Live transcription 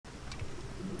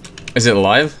Is it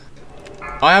live?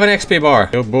 I have an XP bar.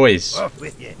 Yo, boys. Off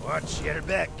with you. Watch your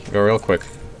back. Go real quick.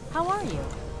 How are you?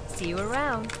 See you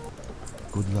around.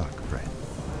 Good luck, friend.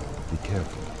 Be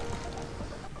careful.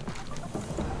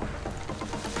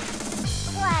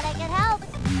 Glad I could help.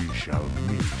 We shall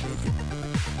meet again.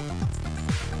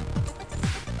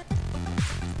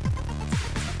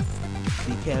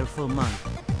 Be careful, man.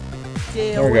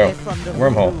 Stay There we away go. from the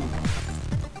Wormhole. room.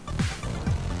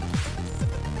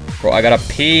 Bro, I gotta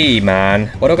pee, man.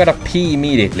 Why do I gotta pee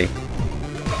immediately?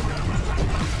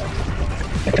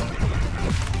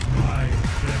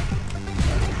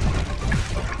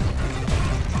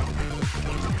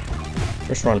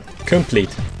 First run.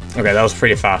 Complete. Okay, that was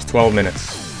pretty fast. 12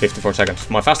 minutes. 54 seconds.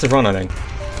 My fastest run, I think.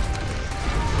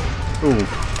 Ooh.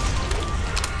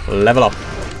 Level up.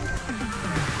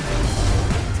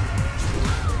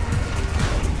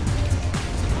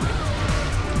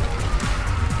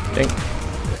 Ding.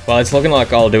 Well, it's looking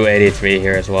like I'll do 83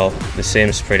 here as well. The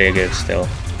sim's pretty good still.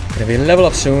 Gonna be level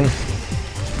up soon.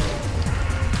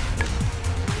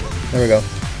 There we go.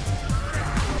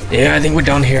 Yeah, I think we're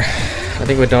done here. I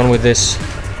think we're done with this.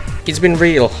 It's been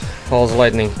real. Balls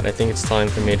lightning, but I think it's time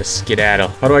for me to skedaddle.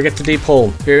 How do I get to Deep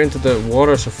Hole? Peer into the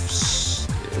waters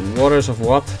of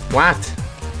what? What?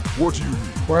 What do you mean?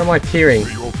 Where am I peering?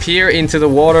 Peer into the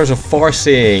waters of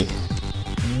Farseeing.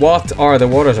 What are the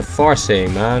waters of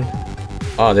Farseeing, man?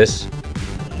 Ah, this.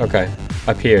 Okay,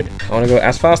 I peered. I want to go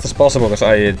as fast as possible because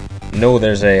I know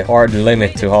there's a hard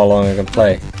limit to how long I can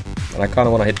play. And I kind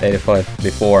of want to hit 85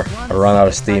 before I run out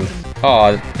of steam.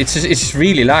 Oh, it's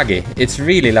really laggy. It's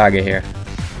really laggy here.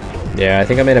 Yeah, I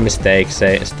think I made a mistake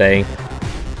staying.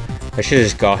 I should have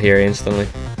just got here instantly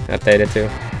at 82.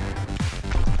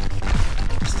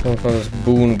 Still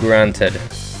boon granted.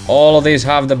 All of these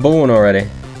have the boon already.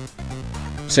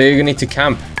 So you're gonna need to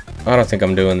camp. I don't think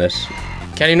I'm doing this.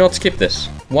 Can you not skip this?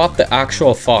 What the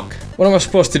actual fuck? What am I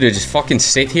supposed to do? Just fucking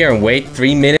sit here and wait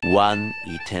 3 minutes? One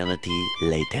eternity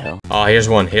later. Oh, here's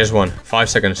one. Here's one. 5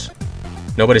 seconds.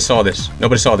 Nobody saw this.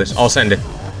 Nobody saw this. I'll send it.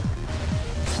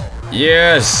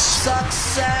 Yes!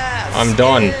 Success I'm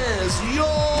done. is yours.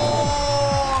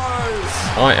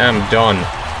 I am done.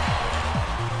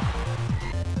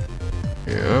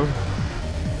 Yeah.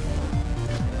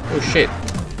 Oh shit.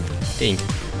 Ding.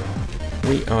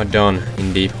 We are done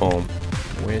in Deep Home.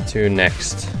 Where to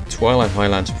next? Twilight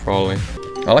Highlands, probably.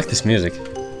 I like this music.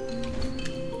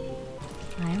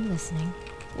 I am listening.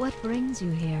 What brings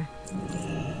you here?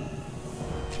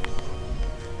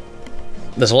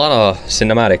 There's a lot of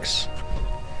cinematics.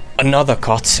 Another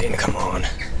cutscene, come on.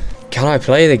 Can I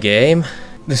play the game?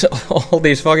 There's all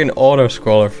these fucking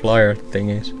auto-scroller flyer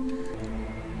thingies.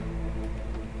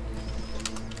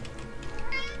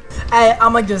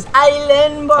 I'ma just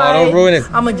island boy. Oh, don't ruin it.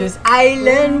 I'ma just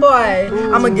island boy.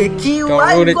 I'ma get key Don't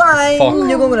white ruin it, wine. fuck.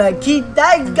 You're gonna keep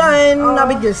that gun. I'll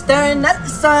be just staring at the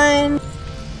sun.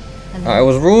 I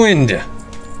was ruined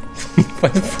by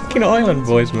the fucking island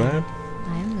boys, man.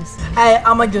 I am listening.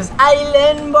 I'ma just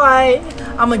island boy.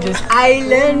 I'ma just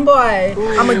island boy.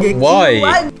 I'ma get Why? key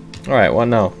white. Alright, what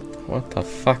now? What the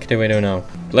fuck do we do now?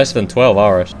 Less than 12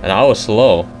 hours. And I was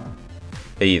slow.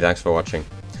 Hey, thanks for watching.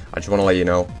 I just want to let you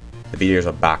know, the videos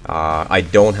are back. I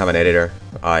don't have an editor.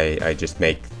 I just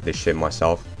make this shit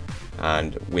myself.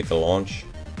 And with the launch,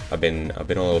 I've been a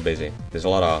little busy. There's a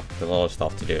lot of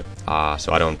stuff to do.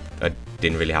 So I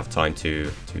didn't really have time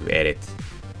to edit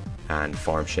and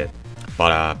farm shit.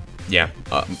 But yeah,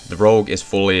 the Rogue is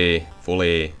fully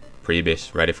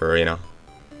pre-bis, ready for arena.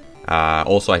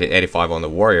 Also I hit 85 on the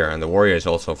Warrior, and the Warrior is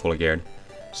also fully geared.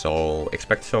 So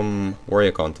expect some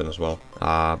Warrior content as well.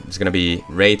 It's gonna be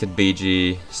rated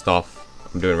BG stuff.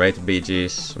 I'm doing rated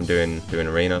BGs, I'm doing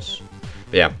arenas.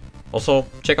 But yeah, also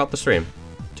check out the stream.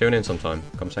 Tune in sometime,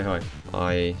 come say hi.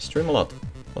 I stream a lot.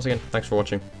 Once again, thanks for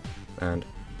watching, and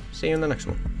see you in the next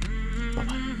one. Bye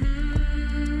bye.